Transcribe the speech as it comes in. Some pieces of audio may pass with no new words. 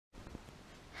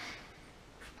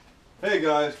Hey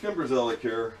guys, Kimber's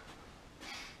here.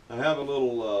 I have a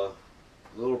little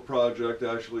project,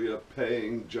 actually a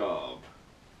paying job.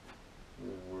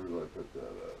 Where did I put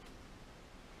that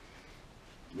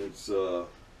at? It's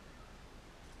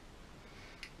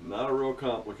not a real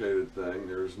complicated thing.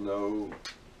 There's no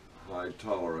high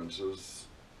tolerances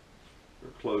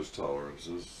or close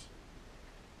tolerances.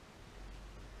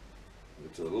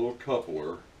 It's a little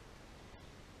coupler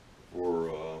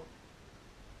for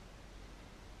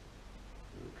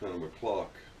kind of a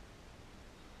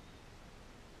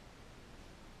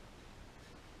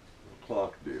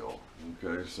clock deal.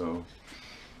 Okay, so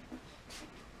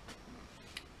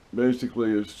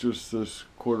basically it's just this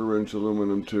 1/4-inch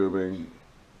aluminum tubing,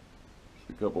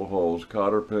 a couple holes.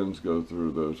 Cotter pins go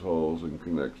through those holes and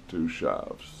connect 2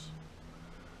 shafts.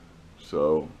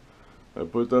 So I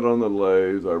put that on the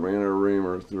lathe. I ran a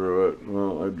reamer through it.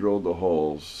 Well, I drilled the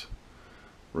holes,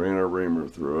 ran a reamer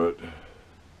through it,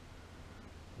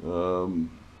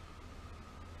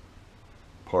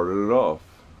 parted it off,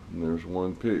 and there's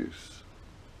one piece.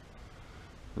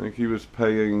 I think he was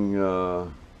paying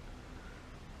around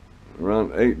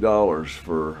 $8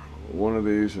 for one of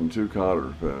these and 2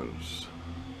 cotter pins.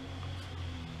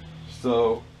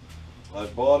 So I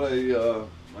bought a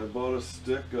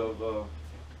stick of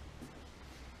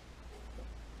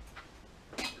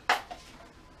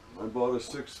I bought a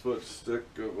 6-foot stick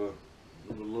of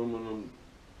aluminum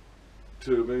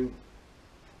tubing.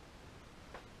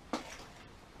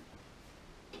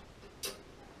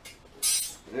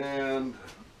 And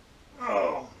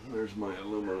oh, there's my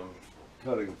aluminum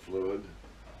cutting fluid.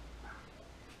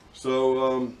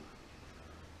 So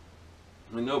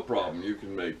I mean, no problem, you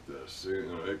can make this. You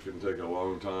know, it can take a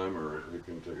long time, or it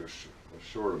can take a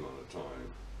short amount of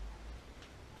time.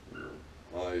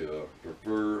 I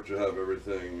prefer to have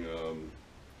everything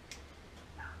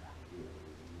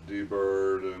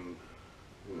deburred and,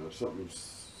 you know, something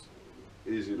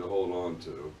easy to hold on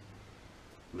to,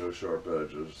 no sharp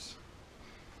edges.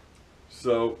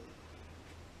 So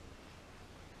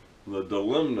the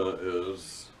dilemma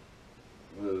is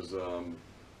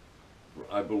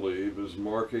I believe is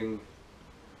marking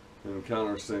and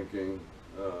countersinking,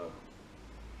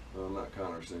 well, not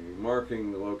countersinking,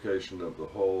 marking the location of the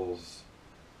holes,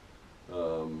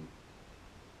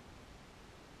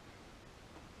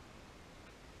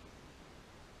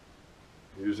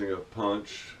 using a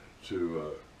punch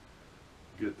to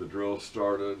get the drill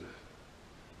started.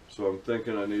 So I'm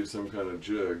thinking I need some kind of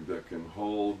jig that can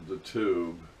hold the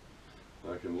tube.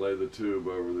 I can lay the tube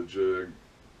over the jig,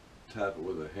 tap it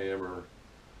with a hammer,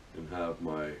 and have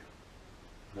my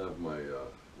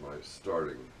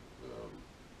starting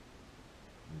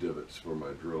divots for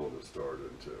my drill to start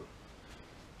into.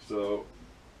 So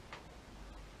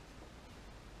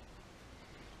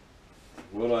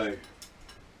what I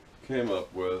came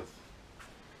up with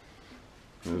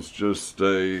is just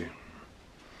a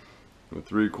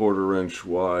 3/4-inch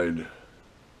wide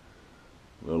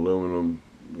aluminum,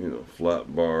 you know,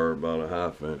 flat bar about a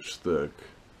 1/2 inch thick.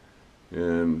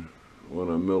 And when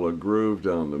I mill a groove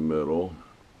down the middle,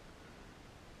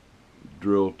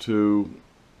 drill 2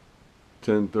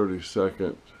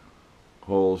 10/32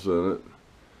 holes in it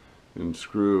and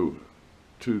screw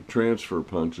 2 transfer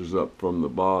punches up from the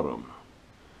bottom,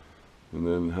 and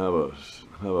then have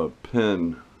a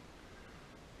pin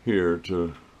here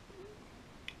to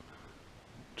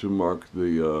mark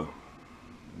the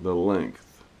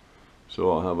length. So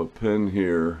I'll have a pin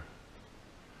here,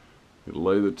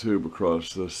 lay the tube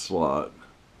across this slot,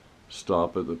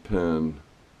 stop at the pin,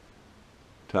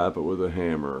 tap it with a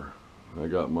hammer. I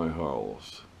got my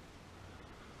holes.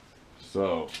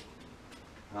 So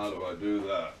how do I do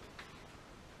that?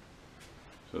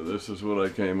 So this is what I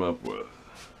came up with.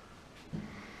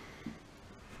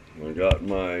 I got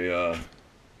my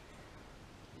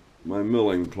my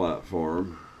milling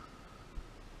platform.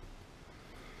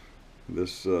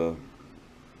 This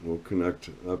will connect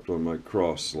up on my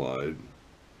cross slide,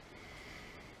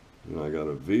 and I got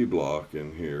a V-block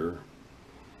in here,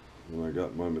 and I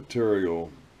got my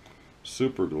material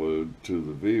super glued to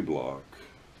the V-block.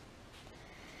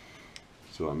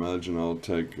 So I imagine I'll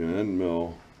take an end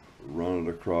mill, run it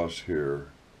across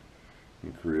here,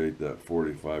 and create that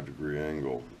 45-degree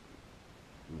angle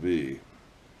V.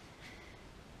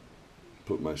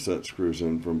 Put my set screws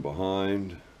in from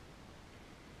behind,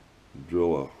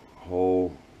 drill a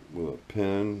hole with a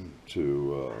pin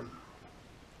to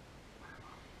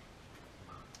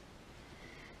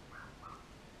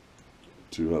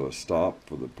have a stop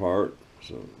for the part.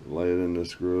 So lay it in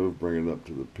this groove, bring it up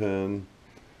to the pin,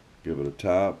 give it a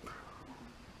tap,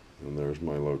 and there's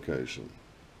my location.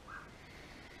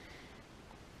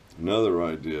 Another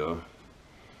idea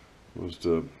was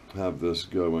to have this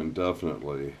go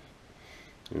indefinitely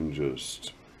and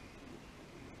just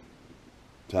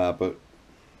tap it,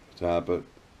 tap it,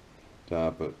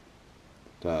 tap it,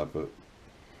 tap it,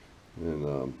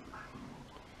 and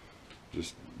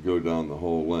just go down the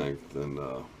whole length and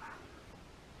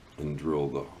drill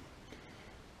the,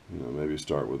 maybe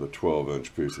start with a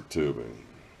 12-inch piece of tubing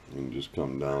and just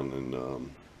come down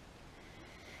and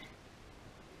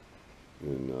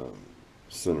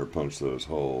center punch those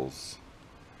holes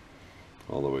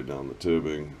all the way down the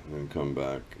tubing, and come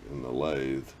back in the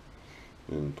lathe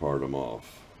and part them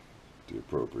off to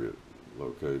appropriate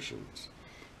locations,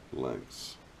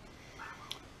 lengths.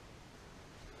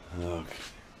 Okay.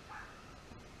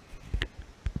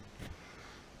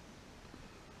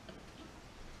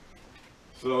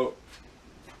 So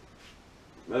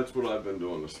that's what I've been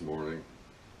doing this morning.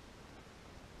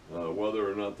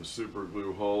 Whether or not the super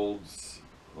glue holds,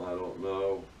 I don't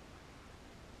know.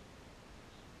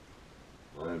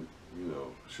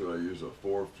 Should I use a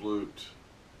 4-flute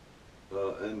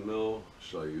end mill?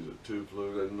 Should I use a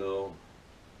 2-flute end mill?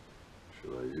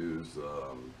 Should I use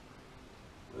a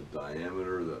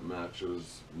diameter that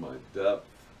matches my depth?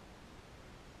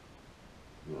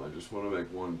 I just want to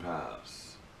make one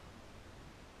pass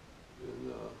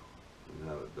and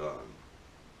have it done.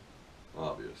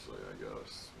 Obviously, I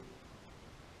guess.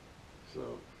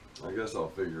 So I guess I'll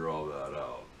figure all that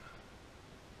out.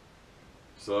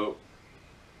 So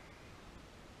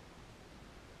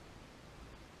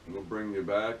we'll bring you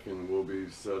back and we'll be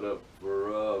set up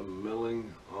for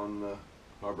milling on the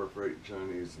Harbor Freight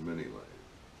Chinese mini lathe.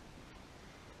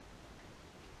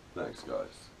 Thanks,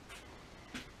 guys.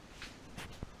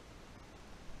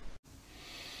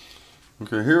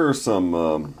 Okay, here are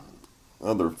some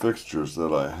other fixtures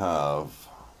that I have.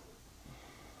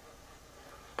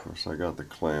 Of course, I got the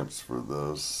clamps for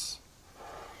this.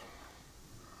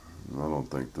 I don't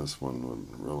think this one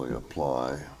would really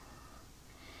apply.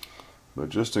 But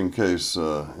just in case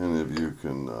any of you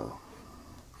can,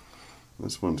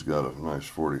 this one's got a nice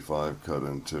 45 cut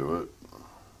into it.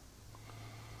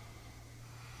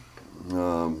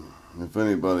 If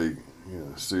anybody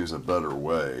sees a better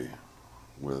way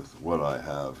with what I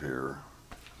have here,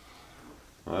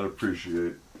 I'd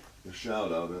appreciate a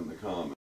shout out in the comments.